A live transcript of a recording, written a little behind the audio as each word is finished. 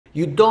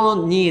You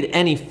don't need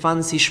any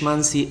fancy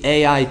schmancy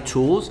AI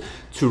tools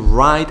to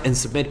write and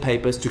submit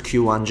papers to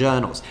Q1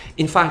 journals.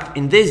 In fact,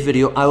 in this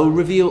video, I will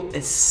reveal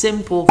a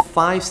simple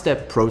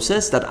 5-step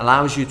process that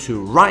allows you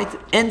to write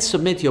and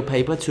submit your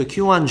paper to a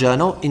Q1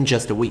 journal in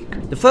just a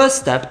week. The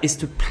first step is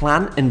to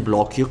plan and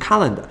block your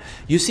calendar.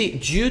 You see,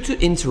 due to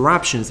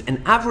interruptions,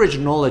 an average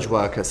knowledge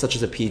worker, such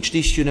as a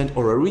PhD student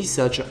or a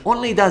researcher,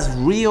 only does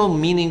real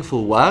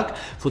meaningful work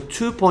for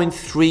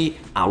 2.3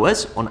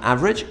 hours on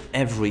average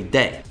every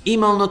day.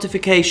 Email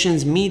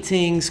notifications,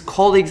 meetings,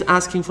 colleagues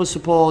asking for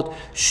support,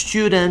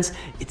 students,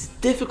 it's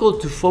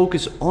difficult to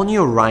focus on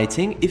your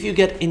writing if you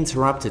get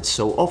interrupted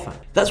so often.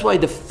 That's why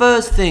the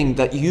first thing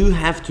that you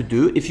have to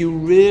do if you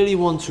really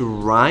want to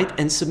write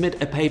and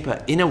submit a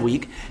paper in a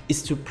week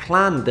is to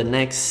plan the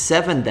next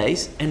 7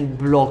 days and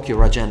block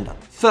your agenda.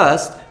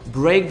 First,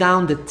 break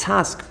down the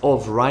task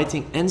of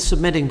writing and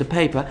submitting the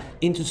paper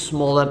into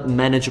smaller,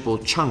 manageable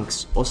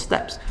chunks or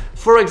steps.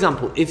 For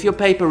example, if your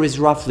paper is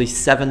roughly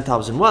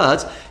 7,000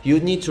 words, you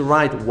need to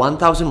write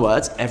 1,000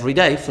 words every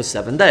day for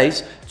 7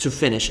 days to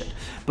finish it.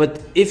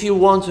 But if you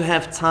want to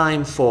have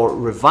time for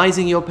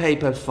revising your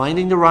paper,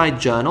 finding the right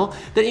journal,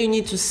 then you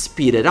need to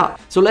speed it up.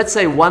 So let's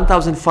say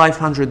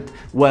 1,500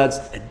 words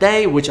a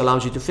day, which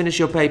allows you to finish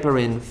your paper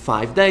in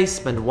 5 days,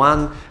 spend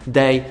 1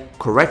 day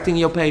correcting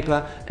your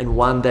paper and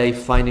 1 day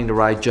finding the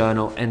right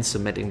journal and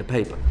submitting the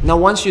paper. Now,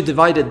 once you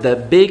divided the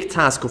big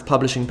task of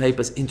publishing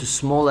papers into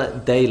smaller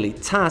daily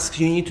tasks,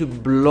 you need to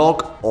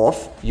block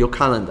off your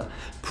calendar,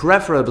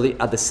 preferably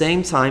at the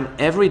same time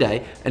every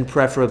day and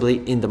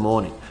preferably in the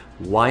morning.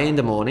 Why in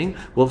the morning?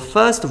 Well,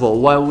 first of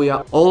all, while we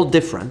are all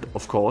different,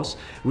 of course,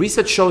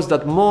 research shows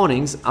that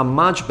mornings are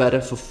much better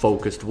for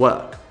focused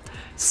work.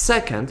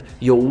 Second,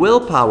 your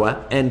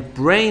willpower and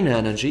brain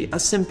energy are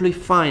simply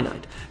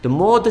finite. The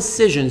more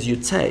decisions you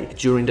take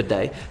during the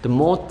day, the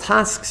more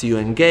tasks you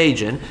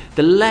engage in,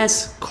 the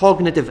less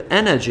cognitive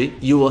energy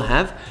you will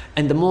have,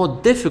 and the more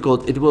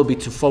difficult it will be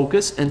to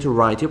focus and to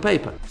write your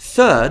paper.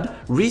 Third,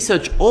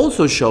 research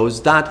also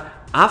shows that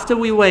after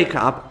we wake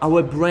up,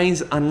 our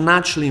brains are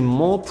naturally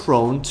more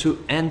prone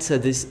to enter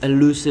this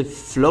elusive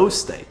flow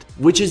state,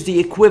 which is the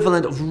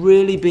equivalent of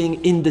really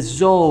being in the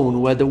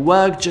zone where the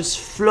work just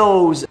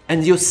flows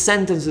and your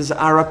sentences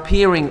are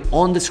appearing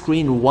on the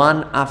screen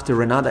one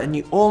after another, and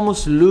you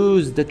almost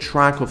lose the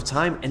track of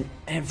time and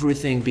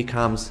everything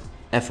becomes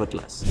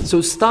effortless.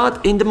 So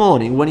start in the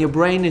morning when your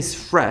brain is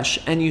fresh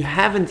and you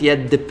haven't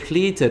yet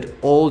depleted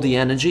all the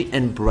energy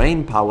and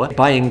brain power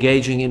by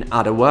engaging in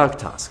other work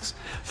tasks.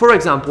 For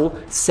example,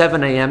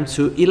 7 a.m.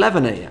 to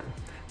 11 a.m.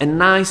 A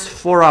nice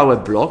 4-hour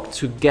block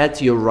to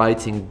get your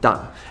writing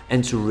done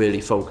and to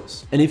really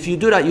focus. And if you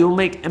do that, you'll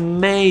make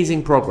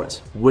amazing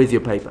progress with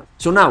your paper.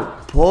 So now,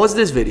 pause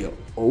this video,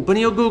 open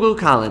your Google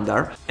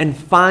Calendar and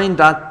find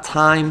that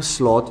time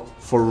slot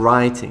for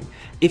writing.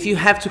 If you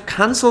have to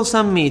cancel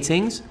some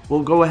meetings,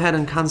 well, go ahead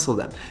and cancel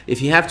them.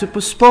 If you have to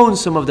postpone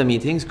some of the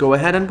meetings, go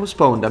ahead and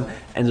postpone them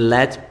and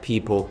let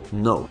people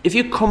know. If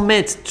you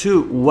commit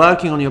to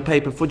working on your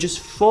paper for just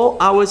 4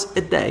 hours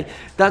a day,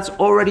 that's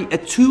already a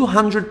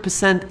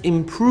 200%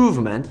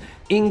 improvement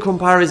in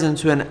comparison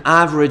to an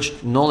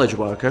average knowledge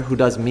worker who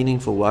does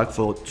meaningful work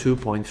for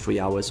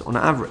 2.3 hours on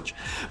average.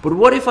 But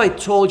what if I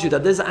told you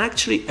that there's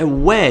actually a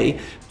way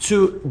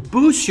to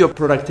boost your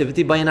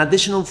productivity by an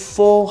additional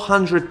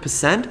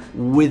 400%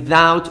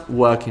 without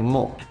working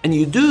more? And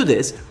you do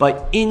this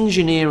by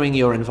engineering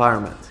your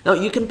environment. Now,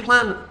 you can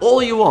plan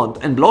all you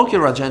want and block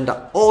your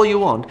agenda all you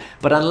want,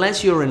 but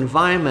unless your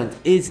environment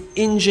is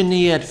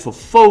engineered for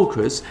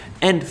focus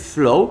and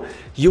flow,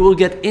 you will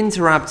get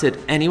interrupted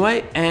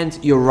anyway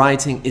and your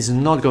writing is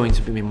not going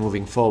to be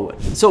moving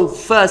forward. So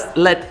first,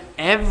 let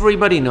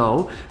everybody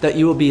know that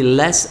you will be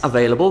less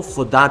available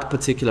for that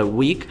particular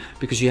week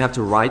because you have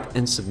to write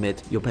and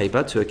submit your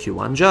paper to a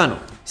Q1 journal.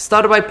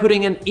 Start by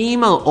putting an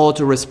email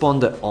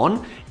autoresponder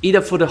on,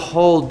 either for the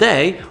whole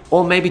day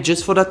or maybe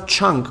just for that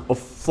chunk of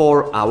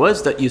 4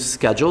 hours that you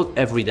scheduled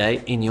every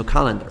day in your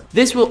calendar.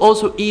 This will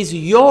also ease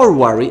your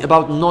worry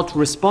about not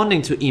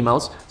responding to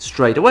emails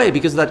straight away,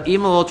 because that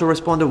email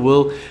autoresponder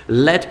will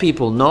let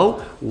people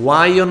know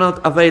why you're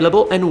not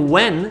available and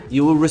when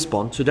you will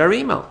respond to their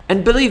email.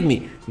 And believe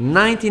me,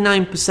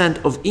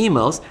 99% of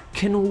emails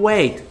can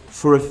wait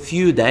for a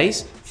few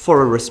days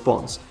for a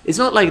response. It's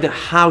not like the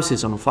house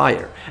is on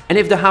fire. And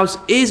if the house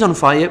is on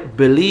fire,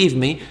 believe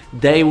me,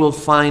 they will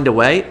find a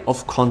way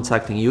of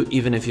contacting you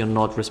even if you're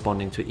not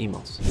responding to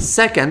emails.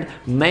 Second,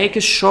 make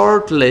a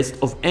short list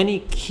of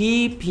any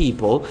key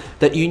people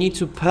that you need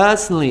to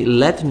personally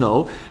let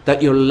know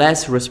that you're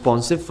less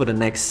responsive for the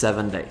next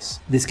 7 days.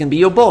 This can be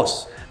your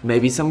boss,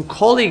 maybe some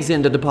colleagues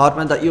in the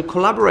department that you're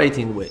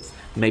collaborating with,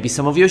 maybe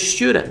some of your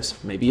students,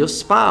 maybe your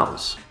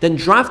spouse. Then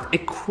draft a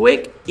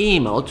quick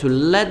email to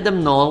let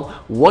them know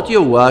what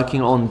you're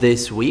working on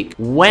this week,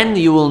 when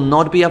you will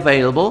not be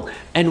available,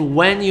 and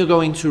when you're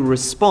going to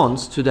respond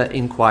to the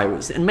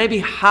inquiries, and maybe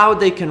how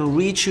they can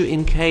reach you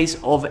in case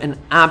of an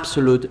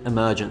absolute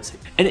emergency.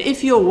 And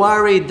if you're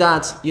worried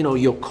that,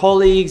 your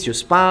colleagues, your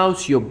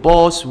spouse, your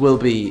boss will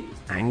be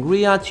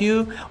angry at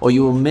you, or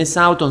you will miss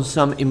out on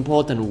some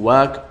important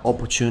work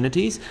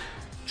opportunities.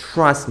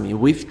 Trust me,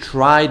 we've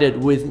tried it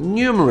with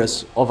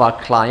numerous of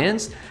our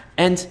clients,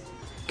 and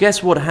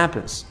guess what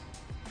happens?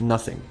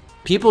 Nothing.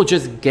 People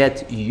just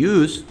get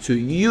used to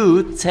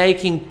you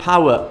taking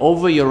power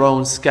over your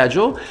own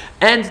schedule,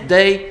 and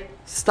they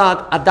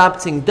start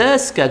adapting their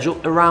schedule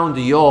around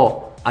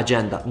your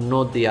agenda,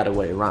 not the other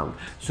way around.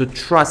 So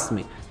trust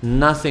me,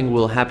 nothing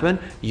will happen.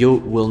 You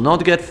will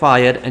not get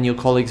fired, and your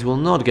colleagues will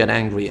not get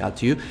angry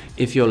at you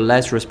if you're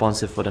less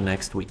responsive for the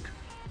next week.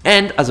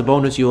 And as a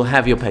bonus, you will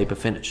have your paper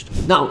finished.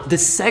 Now, the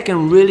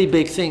second really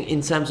big thing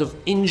in terms of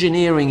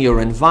engineering your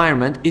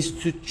environment is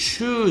to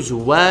choose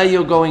where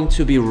you're going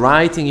to be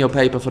writing your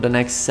paper for the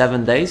next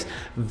 7 days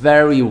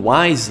very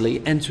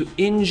wisely, and to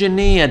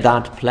engineer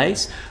that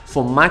place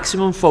for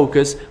maximum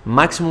focus,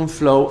 maximum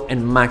flow,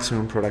 and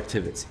maximum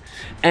productivity.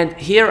 And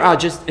here are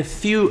just a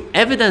few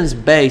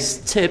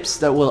evidence-based tips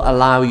that will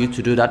allow you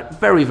to do that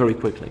very, very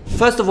quickly.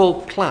 First of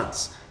all,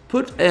 plants.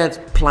 Put a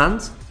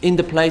plant in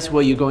the place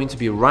where you're going to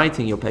be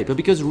writing your paper,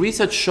 because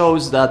research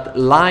shows that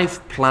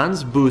live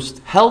plants boost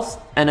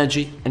health,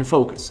 energy, and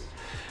focus.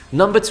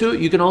 Number two,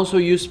 you can also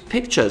use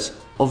pictures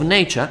of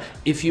nature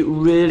if you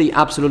really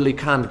absolutely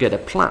can't get a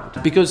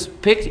plant, because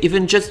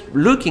even just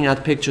looking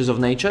at pictures of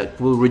nature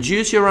will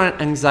reduce your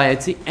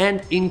anxiety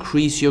and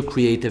increase your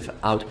creative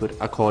output,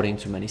 according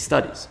to many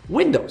studies.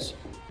 Windows.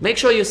 Make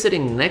sure you're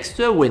sitting next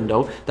to a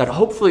window that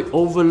hopefully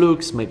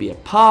overlooks maybe a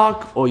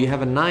park, or you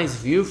have a nice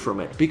view from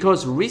it,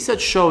 because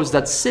research shows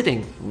that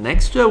sitting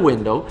next to a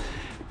window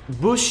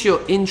boosts your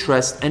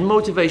interest and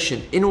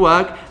motivation in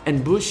work,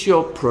 and boosts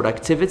your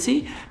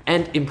productivity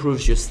and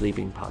improves your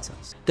sleeping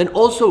patterns. Then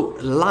also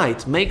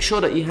light. Make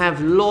sure that you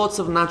have lots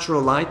of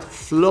natural light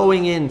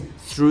flowing in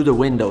through the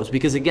windows,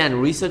 because again,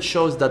 research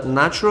shows that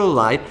natural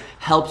light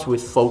helps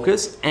with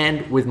focus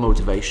and with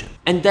motivation.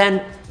 And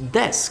then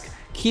desk.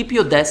 Keep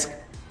your desk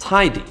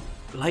tidy,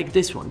 like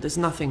this one. There's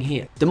nothing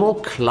here. The more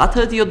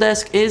cluttered your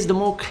desk is, the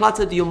more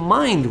cluttered your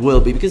mind will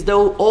be, because there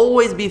will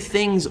always be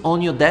things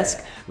on your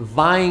desk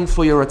vying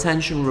for your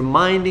attention,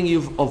 reminding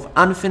you of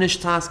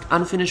unfinished tasks,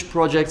 unfinished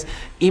projects,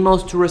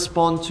 emails to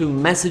respond to,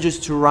 messages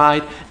to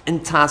write,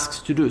 and tasks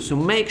to do. So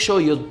make sure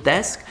your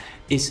desk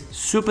is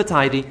super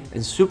tidy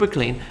and super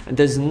clean, and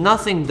there's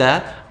nothing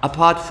there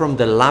apart from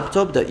the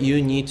laptop that you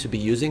need to be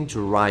using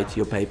to write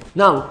your paper.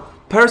 Now,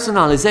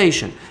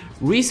 personalization.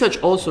 Research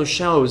also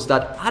shows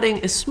that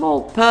adding a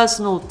small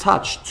personal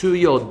touch to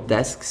your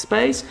desk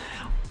space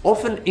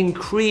often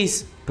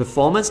increase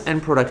performance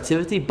and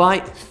productivity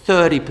by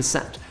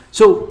 30%.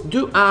 So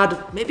do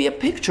add maybe a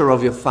picture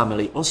of your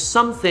family or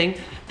something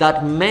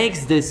that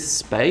makes this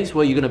space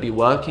where you're going to be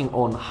working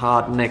on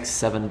hard next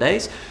 7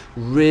 days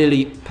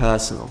really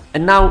personal.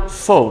 And now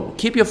phone.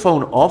 Keep your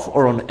phone off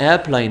or on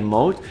airplane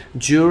mode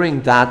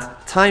during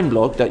that time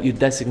block that you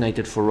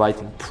designated for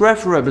writing.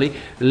 Preferably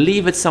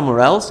leave it somewhere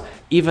else,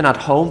 even at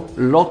home.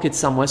 Lock it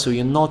somewhere so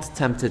you're not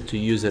tempted to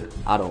use it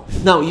at all.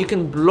 Now you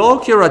can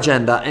block your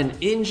agenda and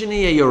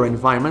engineer your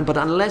environment, but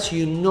unless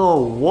you know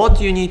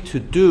what you need to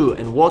do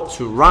and what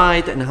to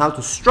write and how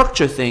to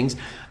structure things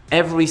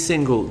every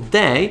single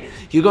day,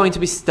 you're going to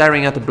be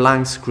staring at a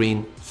blank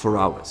screen for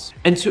hours.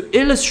 And to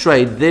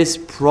illustrate this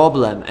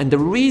problem and the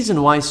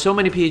reason why so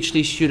many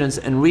PhD students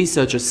and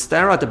researchers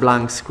stare at a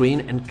blank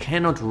screen and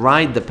cannot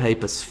write the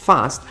papers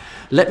fast,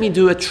 let me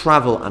do a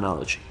travel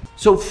analogy.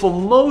 So for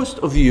most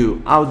of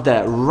you out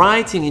there,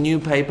 writing a new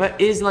paper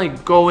is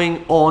like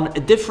going on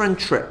a different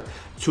trip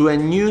to a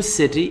new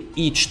city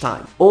each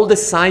time. All the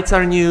sites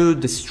are new,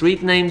 the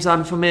street names are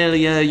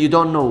unfamiliar, you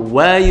don't know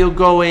where you're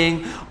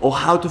going or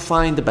how to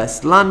find the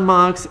best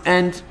landmarks.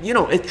 And you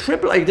know, a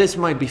trip like this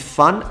might be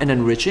fun and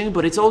enriching,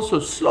 but it's also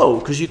slow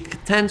because you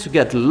tend to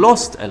get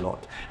lost a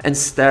lot and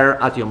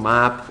stare at your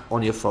map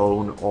on your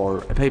phone or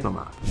a paper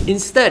map.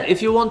 Instead,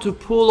 if you want to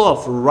pull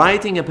off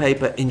writing a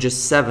paper in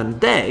just 7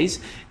 days,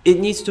 it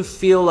needs to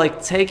feel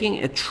like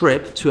taking a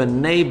trip to a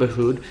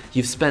neighborhood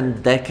you've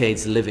spent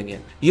decades living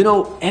in. You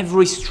know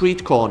every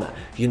street corner,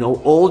 you know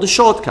all the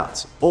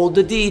shortcuts, all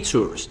the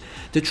detours.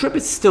 The trip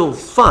is still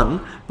fun,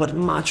 but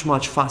much,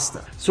 much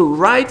faster. So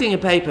writing a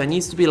paper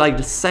needs to be like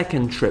the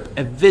second trip,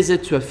 a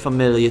visit to a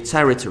familiar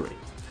territory.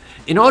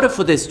 In order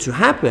for this to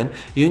happen,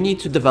 you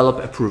need to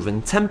develop a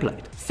proven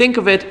template. Think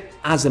of it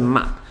as a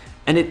map,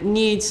 and it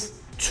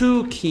needs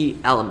 2 key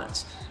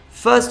elements.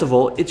 First of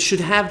all, it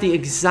should have the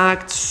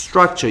exact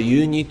structure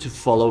you need to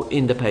follow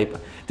in the paper.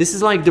 This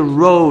is like the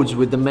roads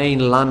with the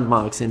main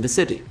landmarks in the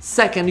city.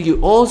 Second, you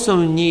also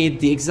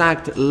need the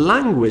exact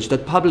language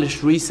that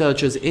published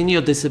researchers in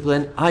your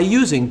discipline are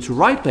using to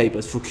write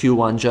papers for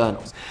Q1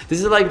 journals. This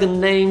is like the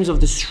names of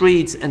the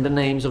streets and the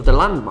names of the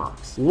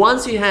landmarks.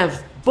 Once you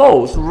have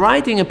both,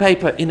 writing a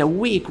paper in a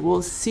week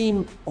will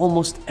seem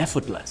almost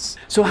effortless.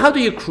 So how do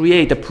you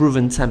create a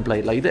proven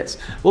template like this?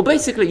 Well,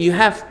 basically you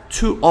have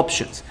 2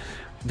 options.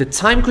 The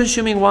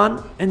time-consuming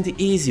one and the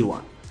easy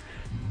one.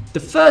 The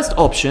first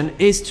option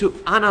is to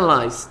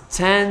analyze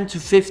 10 to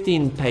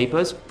 15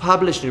 papers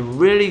published in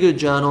really good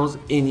journals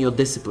in your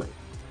discipline.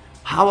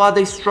 How are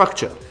they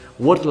structured?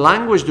 what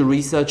language the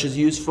researchers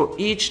use for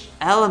each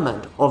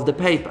element of the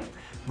paper.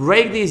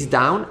 Break these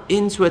down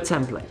into a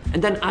template,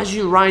 and then as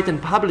you write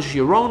and publish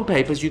your own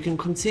papers, you can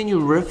continue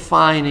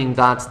refining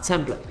that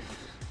template.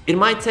 It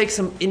might take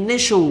some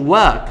initial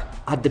work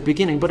at the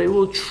beginning, but it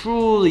will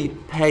truly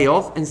pay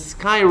off and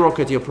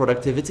skyrocket your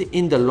productivity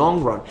in the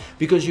long run,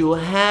 because you will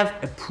have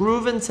a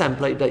proven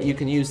template that you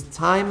can use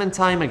time and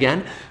time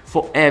again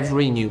for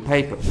every new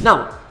paper.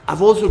 Now,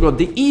 I've also got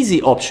the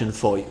easy option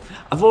for you.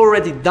 I've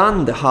already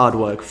done the hard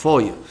work for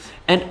you,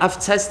 and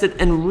I've tested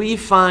and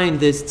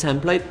refined this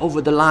template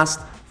over the last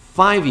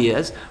 5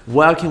 years,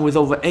 working with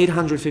over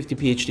 850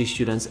 PhD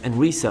students and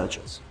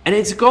researchers. And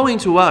it's going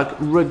to work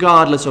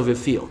regardless of your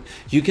field.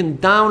 You can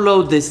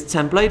download this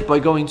template by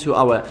going to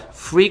our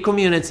free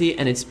community,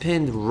 and it's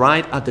pinned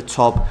right at the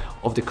top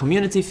of the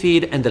community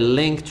feed, and the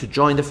link to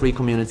join the free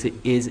community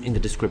is in the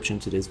description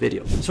to this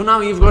video. So now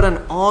you've got an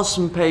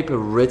awesome paper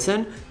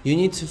written, you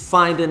need to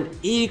find an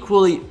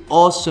equally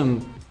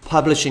awesome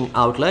publishing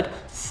outlet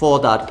for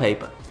that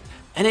paper.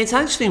 And it's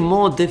actually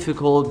more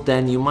difficult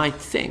than you might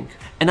think.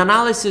 An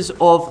analysis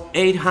of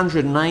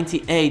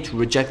 898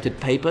 rejected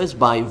papers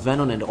by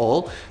Venon et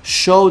al.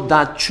 Showed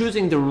that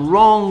choosing the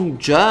wrong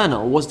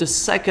journal was the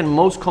second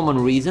most common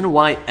reason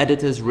why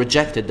editors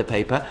rejected the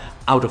paper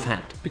out of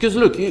hand. Because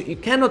look, you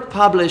cannot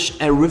publish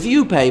a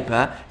review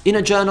paper in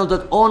a journal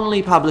that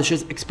only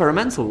publishes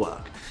experimental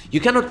work. You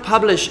cannot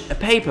publish a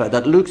paper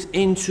that looks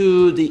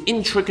into the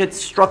intricate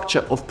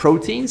structure of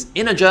proteins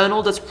in a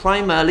journal that's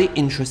primarily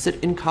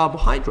interested in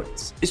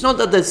carbohydrates. It's not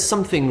that there's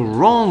something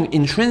wrong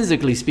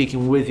intrinsically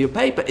speaking with your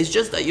paper, it's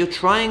just that you're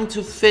trying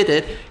to fit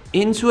it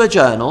into a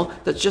journal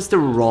that's just the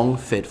wrong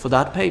fit for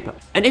that paper.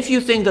 And if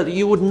you think that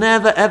you would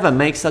never ever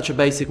make such a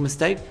basic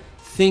mistake,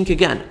 think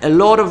again. A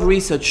lot of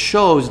research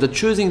shows that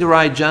choosing the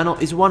right journal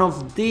is one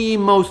of the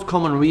most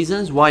common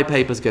reasons why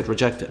papers get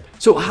rejected.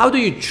 So how do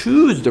you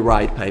choose the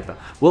right paper?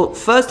 Well,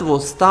 first of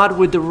all, start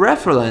with the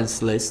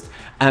reference list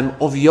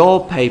of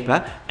your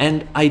paper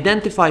and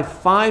identify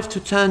 5 to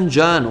 10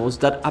 journals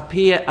that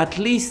appear at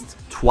least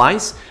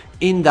twice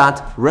in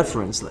that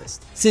reference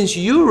list. Since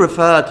you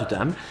refer to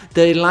them,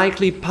 they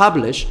likely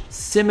publish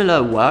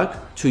similar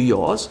work to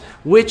yours,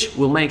 which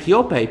will make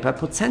your paper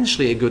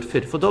potentially a good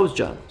fit for those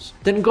journals.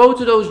 Then go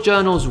to those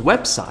journals'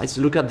 websites,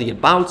 look at the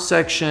About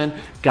section,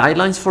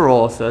 guidelines for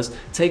authors,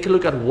 take a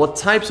look at what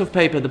types of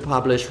paper they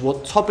publish,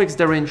 what topics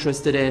they're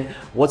interested in,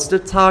 what's the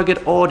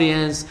target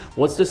audience,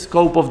 what's the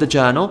scope of the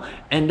journal,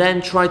 and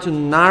then try to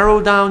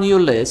narrow down your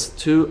list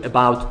to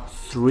about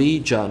 3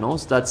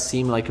 journals that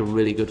seem like a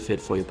really good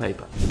fit for your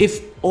paper. If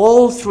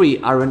all 3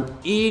 are an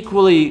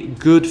equally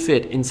good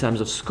fit in terms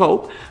of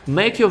scope,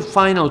 make your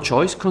final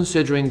choice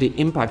considering the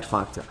impact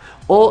factor.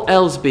 All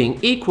else being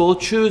equal,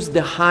 choose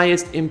the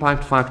highest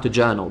impact factor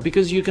journal,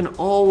 because you can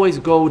always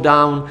go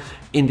down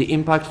in the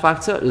impact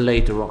factor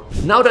later on.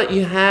 Now that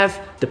you have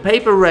the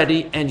paper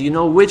ready and you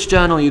know which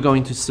journal you're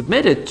going to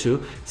submit it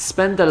to,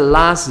 spend the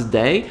last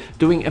day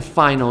doing a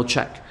final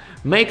check.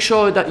 Make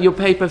sure that your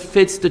paper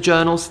fits the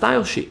journal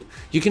style sheet.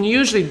 You can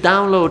usually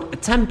download a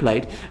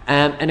template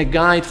and a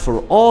guide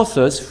for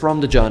authors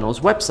from the journal's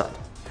website.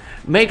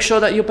 Make sure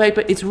that your paper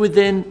is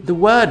within the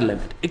word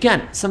limit.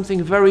 Again,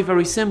 something very,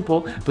 very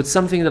simple, but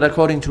something that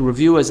according to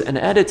reviewers and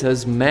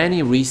editors,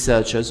 many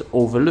researchers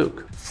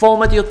overlook.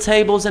 Format your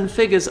tables and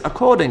figures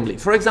accordingly.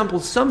 For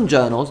example, some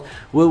journals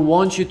will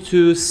want you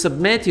to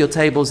submit your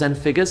tables and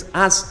figures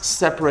as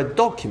separate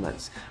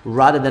documents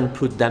rather than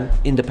put them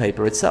in the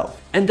paper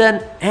itself. And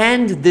then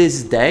end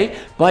this day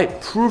by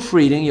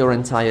proofreading your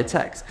entire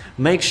text.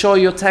 Make sure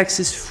your text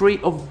is free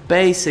of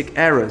basic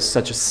errors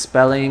such as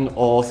spelling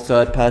or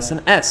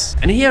third-person s.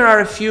 And here are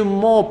a few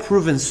more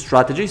proven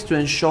strategies to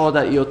ensure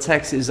that your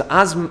text is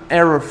as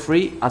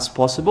error-free as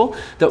possible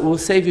that will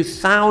save you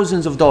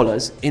thousands of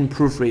dollars in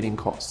proofreading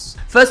costs.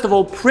 First of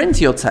all,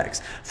 print your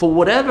text. For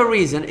whatever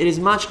reason, it is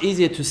much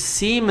easier to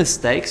see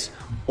mistakes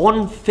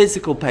on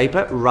physical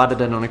paper rather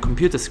than on a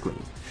computer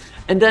screen.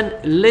 And then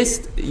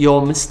list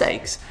your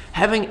mistakes.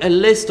 Having a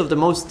list of the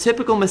most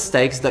typical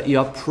mistakes that you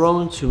are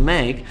prone to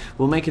make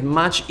will make it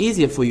much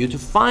easier for you to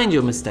find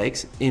your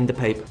mistakes in the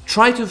paper.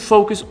 Try to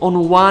focus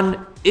on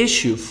one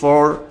issue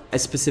for a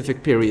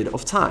specific period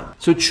of time.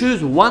 So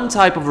choose one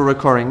type of a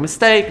recurring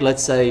mistake,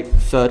 let's say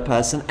third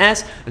person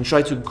S, and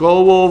try to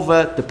go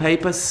over the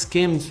paper,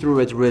 skim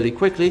through it really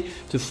quickly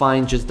to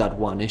find just that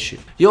one issue.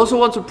 You also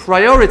want to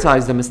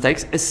prioritize the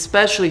mistakes,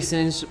 especially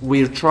since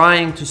we're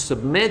trying to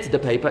submit the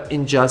paper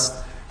in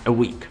just a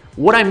week.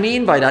 What I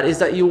mean by that is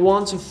that you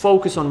want to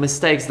focus on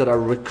mistakes that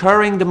are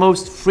recurring the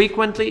most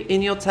frequently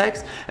in your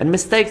text and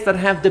mistakes that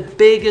have the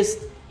biggest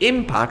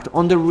impact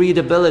on the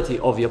readability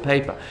of your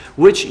paper,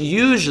 which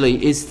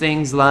usually is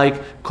things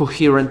like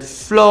coherent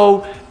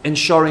flow,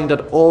 ensuring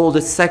that all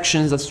the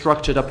sections are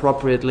structured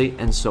appropriately,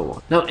 and so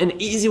on. Now, an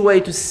easy way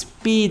to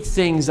speed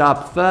things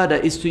up further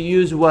is to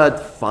use word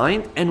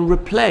find and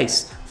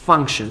replace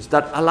functions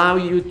that allow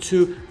you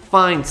to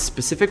find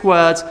specific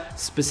words,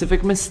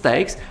 specific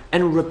mistakes,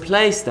 and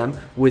replace them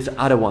with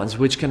other ones,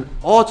 which can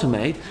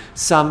automate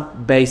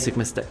some basic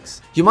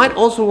mistakes. You might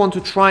also want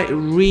to try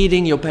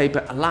reading your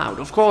paper aloud.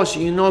 Of course,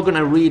 you're not going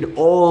to read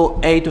all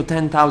 8 or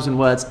 10,000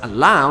 words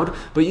aloud,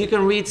 but you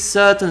can read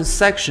certain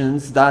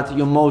sections that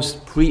you're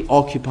most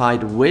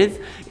preoccupied with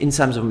in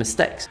terms of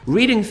mistakes.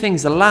 Reading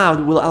things aloud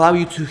will allow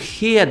you to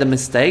hear the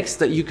mistakes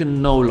that you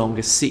can no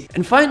longer see.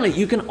 And finally,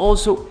 you can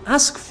also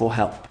ask for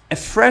help. A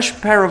fresh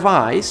pair of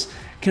eyes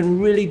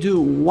can really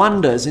do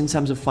wonders in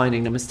terms of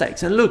finding the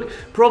mistakes. And look,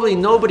 probably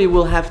nobody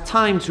will have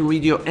time to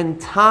read your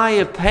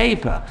entire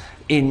paper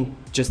in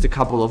just a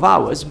couple of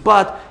hours,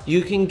 but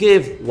you can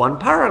give one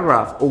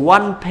paragraph or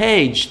one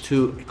page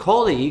to a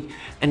colleague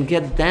and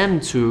get them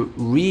to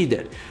read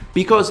it.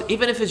 Because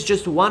even if it's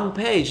just one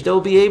page,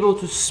 they'll be able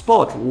to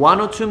spot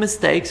 1 or 2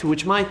 mistakes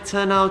which might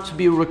turn out to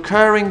be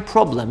recurring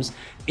problems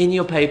in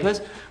your papers,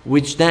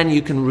 which then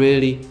you can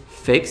really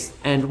fix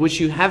and which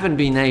you haven't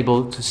been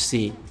able to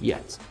see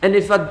yet. And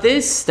if at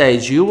this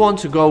stage you want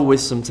to go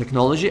with some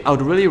technology, I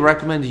would really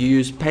recommend you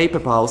use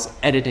PaperPal's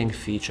editing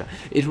feature.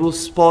 It will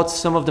spot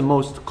some of the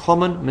most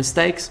common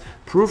mistakes,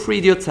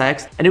 proofread your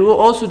text, and it will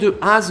also do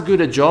as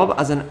good a job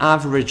as an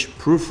average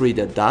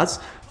proofreader does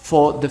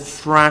for the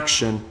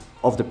fraction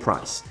of the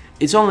price.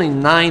 It's only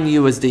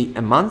 $9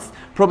 a month,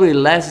 probably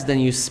less than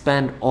you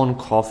spend on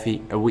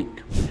coffee a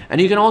week.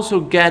 And you can also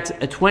get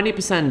a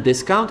 20%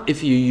 discount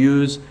if you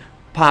use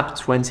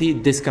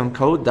PAP20 discount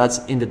code that's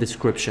in the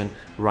description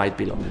right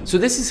below. So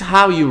this is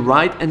how you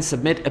write and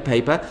submit a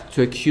paper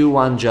to a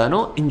Q1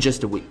 journal in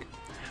just a week.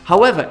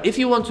 However, if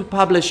you want to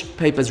publish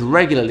papers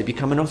regularly,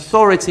 become an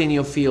authority in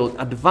your field,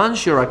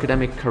 advance your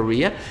academic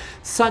career,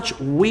 such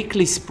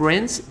weekly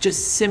sprints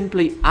just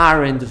simply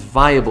aren't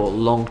viable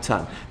long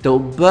term. They'll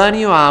burn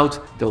you out,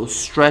 they'll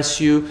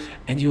stress you,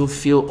 and you'll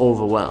feel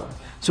overwhelmed.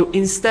 So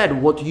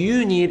instead, what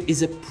you need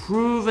is a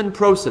proven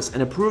process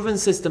and a proven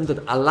system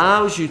that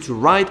allows you to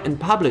write and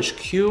publish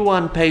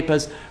Q1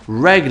 papers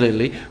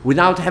regularly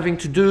without having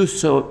to do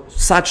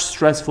such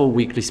stressful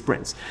weekly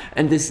sprints.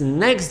 And this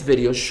next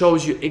video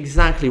shows you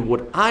exactly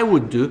what I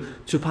would do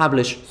to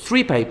publish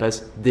 3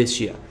 papers this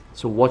year.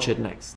 So watch it next.